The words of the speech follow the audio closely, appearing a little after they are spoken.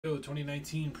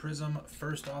2019 Prizm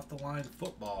first off the line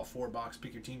football 4-box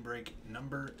pick your team break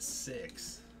number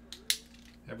 6.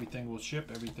 Everything will ship.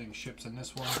 Everything ships in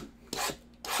this one.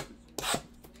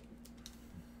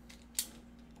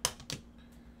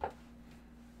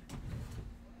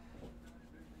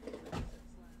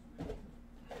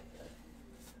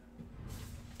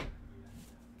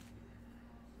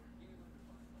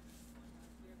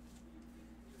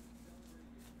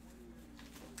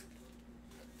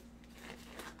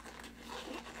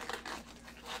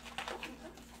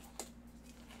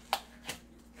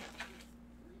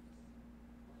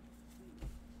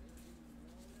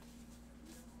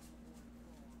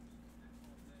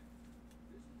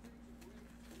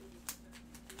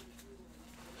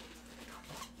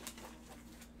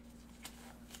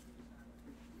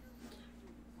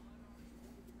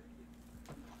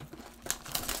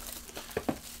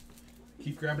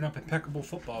 Keep grabbing up impeccable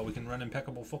football. We can run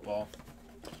impeccable football.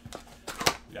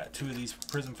 We got 2 of these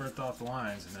Prizm first off the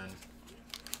lines, and then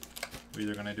we're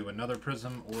either going to do another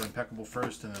Prizm or impeccable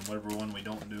first, and then whatever one we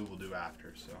don't do, we'll do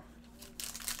after. So.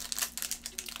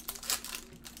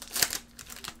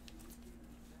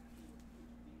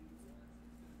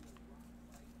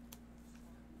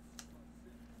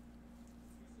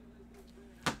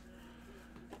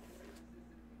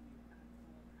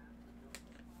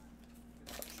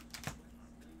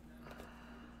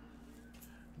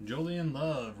 Julian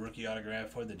Love, rookie autograph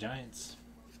for the Giants.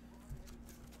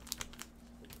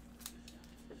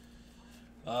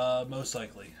 Most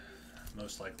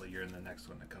likely you're in the next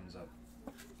one that comes up.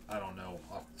 I don't know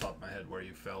off the top of my head where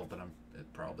you fell, but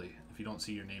it probably, if you don't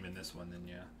see your name in this one, then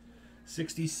yeah.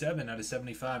 67 out of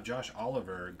 75, Josh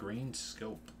Oliver, green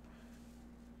scope.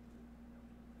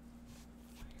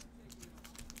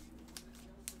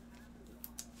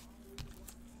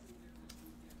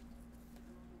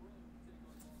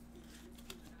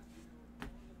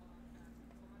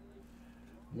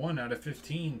 One out of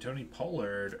 15, Tony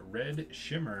Pollard, red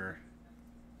shimmer.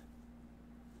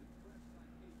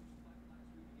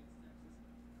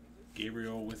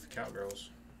 Gabriel with Cowgirls.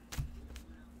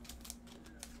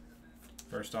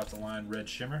 First off the line, red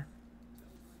shimmer.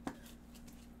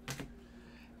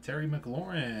 Terry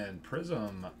McLaurin,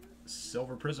 Prizm,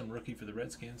 silver Prizm rookie for the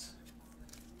Redskins.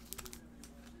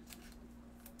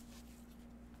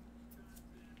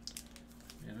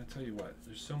 And I tell you what,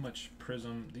 there's so much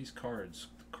Prizm, these cards,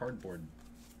 cardboard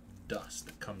dust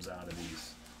that comes out of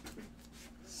these.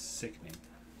 Sickening.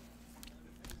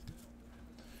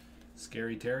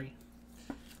 Scary Terry.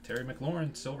 Terry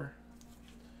McLaurin, silver.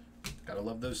 Gotta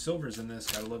love those silvers in this.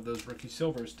 Gotta love those rookie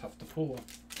silvers. Tough to pull.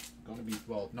 Gonna be,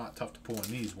 well, not tough to pull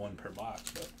in these, 1 per box,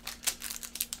 but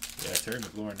yeah, Terry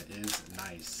McLaurin is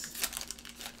nice.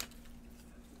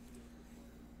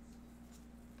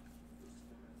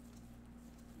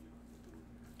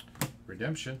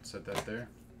 Redemption, set that there.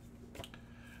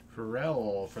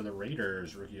 Pharrell for the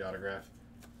Raiders, rookie autograph.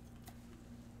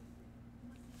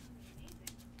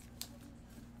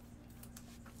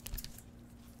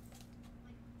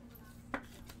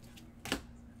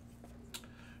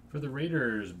 For the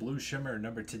Raiders, blue shimmer,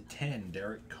 number to 10,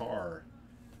 Derek Carr,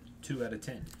 2 out of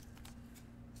 10.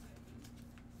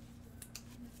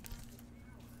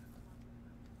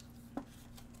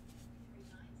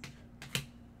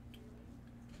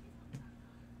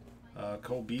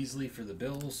 Cole Beasley for the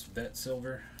Bills, vet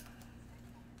silver.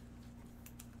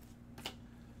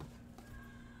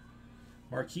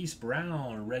 Marquise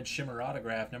Brown, red shimmer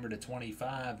autograph, number to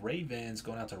 25. Ravens,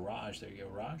 going out to Raj. There you go,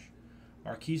 Raj.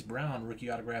 Marquise Brown, rookie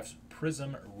autographs,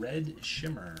 Prizm, red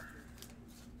shimmer.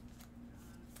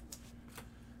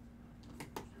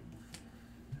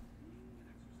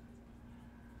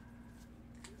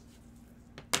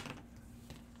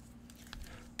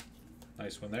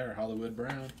 Nice one there, Hollywood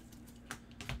Brown.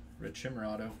 Red shimmer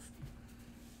auto.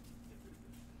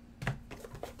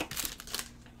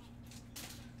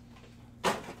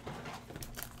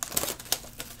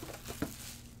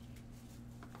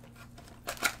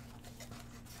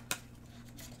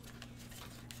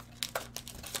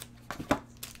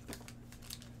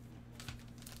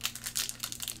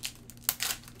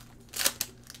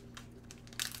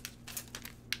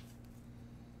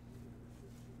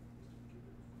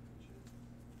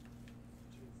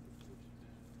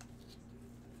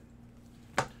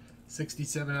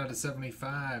 .67 out of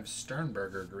 75,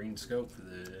 Sternberger, green scope for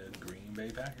the Green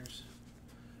Bay Packers.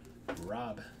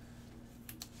 Rob.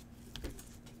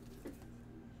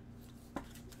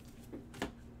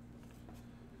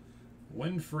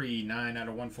 Winfrey, 9 out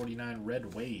of 149,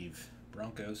 red wave,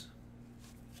 Broncos.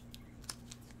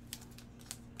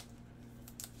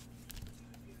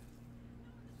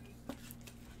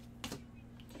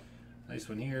 Nice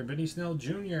one here. Benny Snell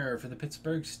Jr. for the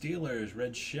Pittsburgh Steelers.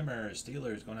 Red Shimmer.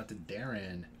 Steelers going out to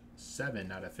Darren.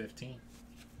 7 out of 15.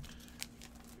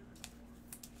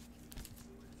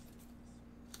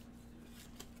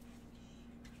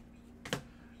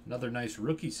 Another nice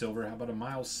rookie silver. How about a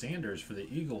Miles Sanders for the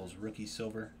Eagles? Rookie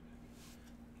silver.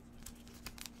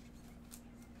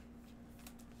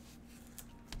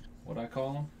 What'd I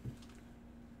call him?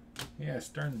 Yeah,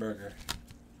 Sternberger.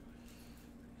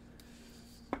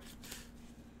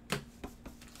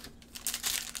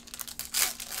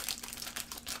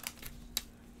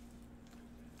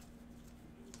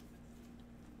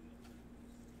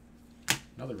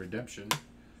 Another redemption.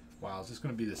 Wow, is this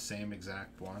going to be the same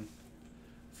exact one?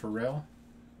 Pharrell,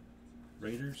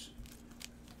 Raiders.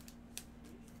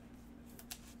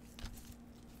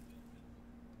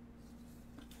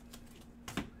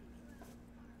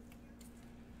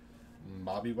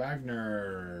 Bobby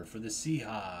Wagner for the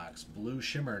Seahawks. Blue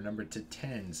Shimmer, number to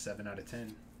 10, 7 out of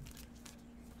 10.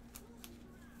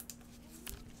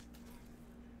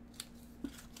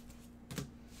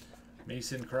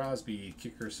 Mason Crosby,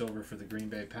 kicker silver for the Green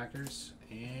Bay Packers.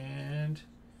 And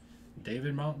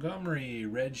David Montgomery,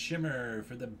 red shimmer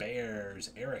for the Bears.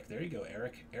 Eric, there you go,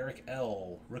 Eric. Eric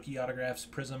L. Rookie autographs,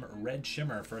 Prizm, red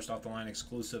shimmer. First off the line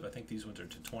exclusive. I think these ones are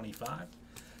to 25.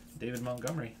 David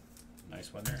Montgomery.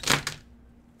 Nice one there.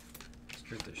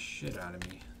 Scared the shit out of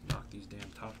me. Knock these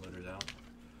damn top loaders out.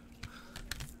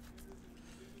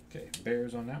 Okay,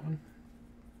 Bears on that one.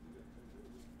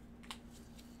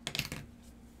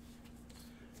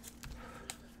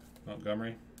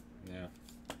 Montgomery, yeah.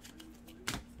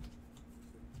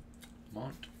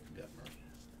 Montgomery.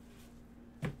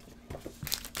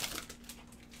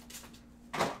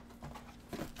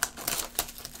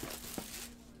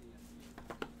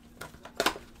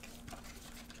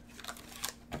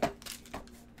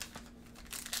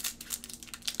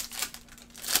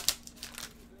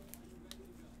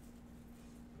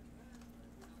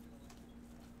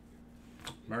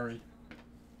 Murray.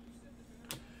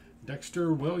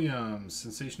 Dexter Williams,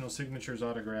 Sensational Signatures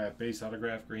autograph, base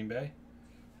autograph, Green Bay.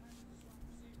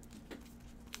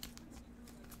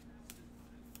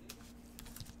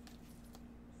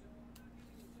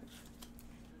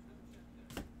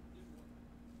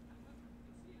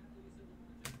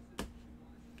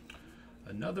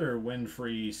 Another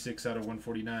Winfrey 6 out of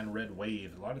 149 red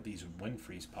wave. A lot of these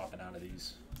Winfreys popping out of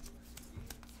these.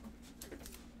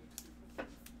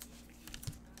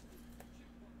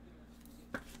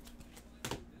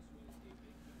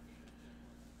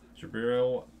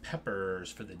 Jabril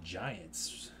Peppers for the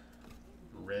Giants.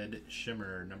 Red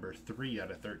shimmer, number 3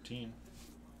 out of 13.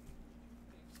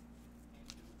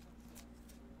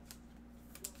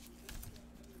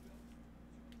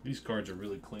 These cards are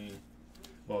really clean.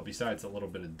 Well, besides a little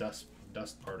bit of dust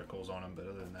particles on them, but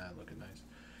other than that, looking nice.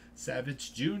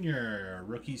 Savage Jr.,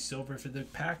 rookie silver for the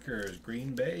Packers.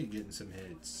 Green Bay getting some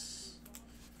hits.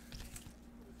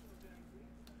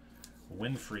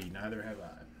 Winfrey, neither have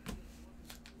I.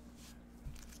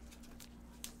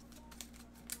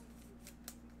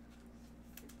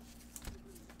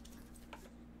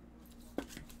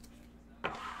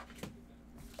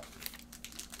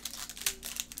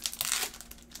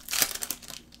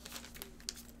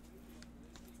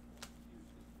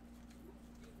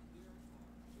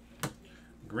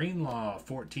 Greenlaw,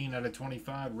 14 out of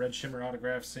 25. Red shimmer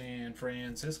autograph, San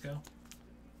Francisco.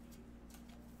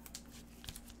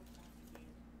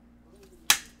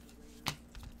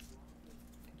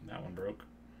 That one broke.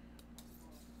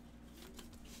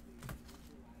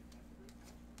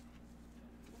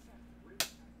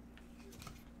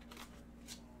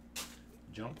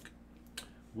 Junk.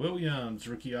 Williams,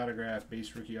 rookie autograph,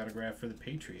 base rookie autograph for the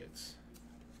Patriots.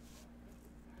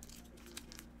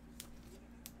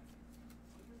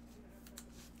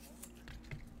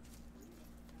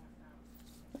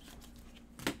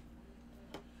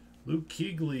 Luke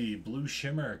Kuechly, blue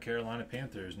shimmer, Carolina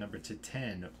Panthers, number to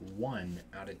 10, 1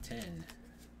 out of 10.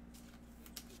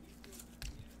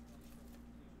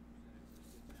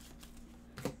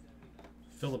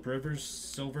 Phillip Rivers,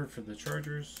 silver for the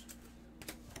Chargers.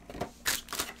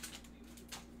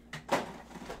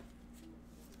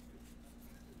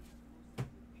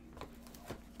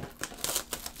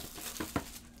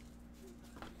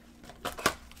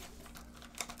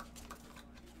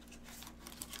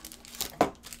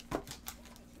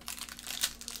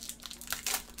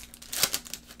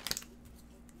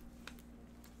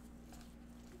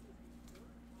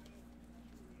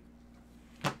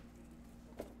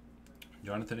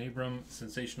 Jonathan Abram,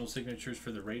 sensational signatures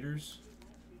for the Raiders.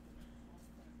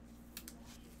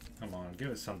 Come on, give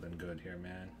us something good here,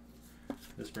 man.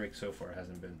 This break so far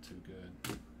hasn't been too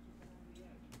good.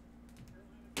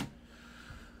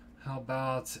 How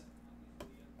about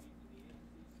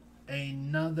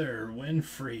another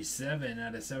Winfrey 7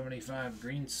 out of 75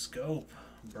 green scope?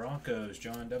 Broncos,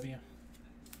 John W.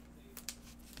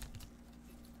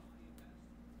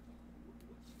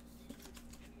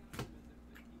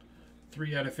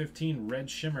 Three out of 15 red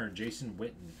shimmer, Jason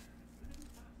Witten.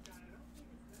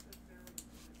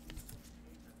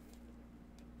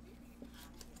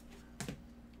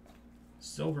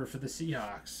 Silver for the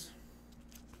Seahawks.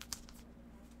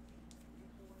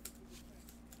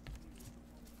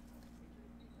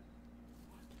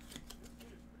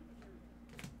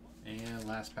 And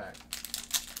last pack.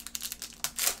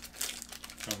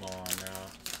 Come on now.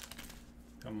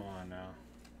 Come on now.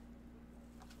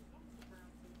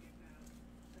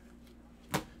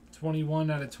 21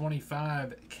 out of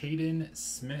 25, Caden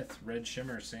Smith, red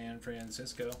shimmer, San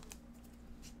Francisco.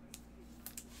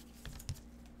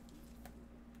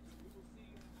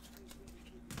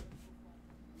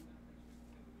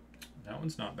 That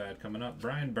one's not bad coming up.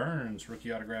 Brian Burns,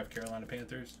 rookie autograph, Carolina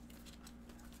Panthers.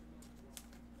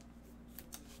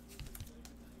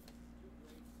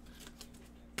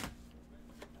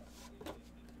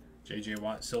 J.J.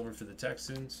 Watt, silver for the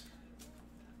Texans.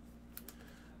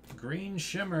 Green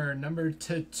shimmer, number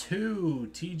 2,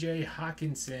 T.J.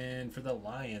 Hawkinson for the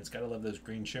Lions. Gotta love those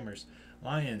green shimmers.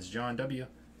 Lions, John W.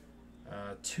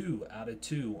 2 out of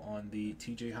 2 on the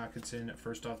T.J. Hawkinson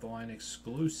first off the line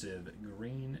exclusive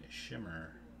green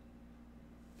shimmer.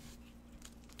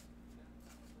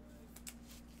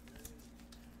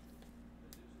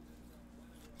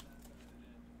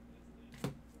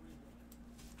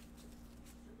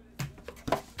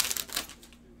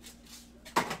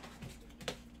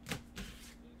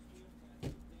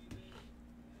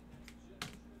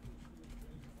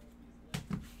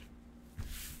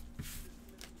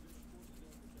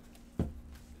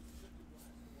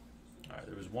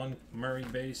 There was one Murray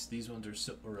base. These ones are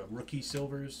rookie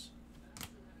silvers.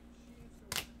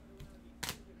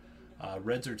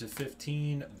 Reds are to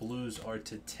 15, blues are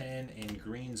to 10, and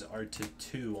greens are to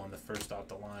 2 on the first off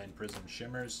the line Prizm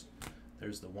shimmers.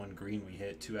 There's the one green we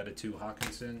hit, 2 out of 2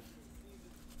 Hawkinson.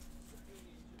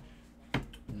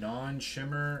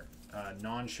 Non-shimmer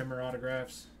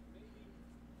autographs.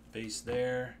 Base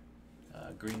there.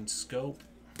 Green scope.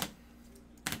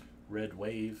 Red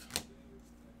wave.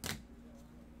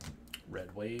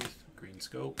 Red wave, green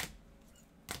scope,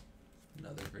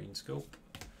 another green scope,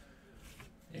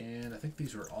 and I think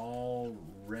these were all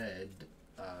red,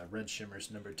 red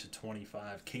shimmers numbered to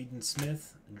 25. Caden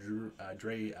Smith,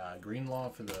 Dre Greenlaw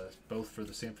for both for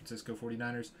the San Francisco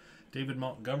 49ers, David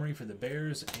Montgomery for the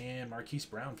Bears, and Marquise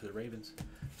Brown for the Ravens.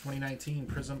 2019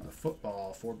 Prizm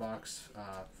Football 4-box,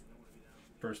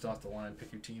 first off the line.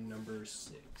 Pick your team number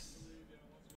 6.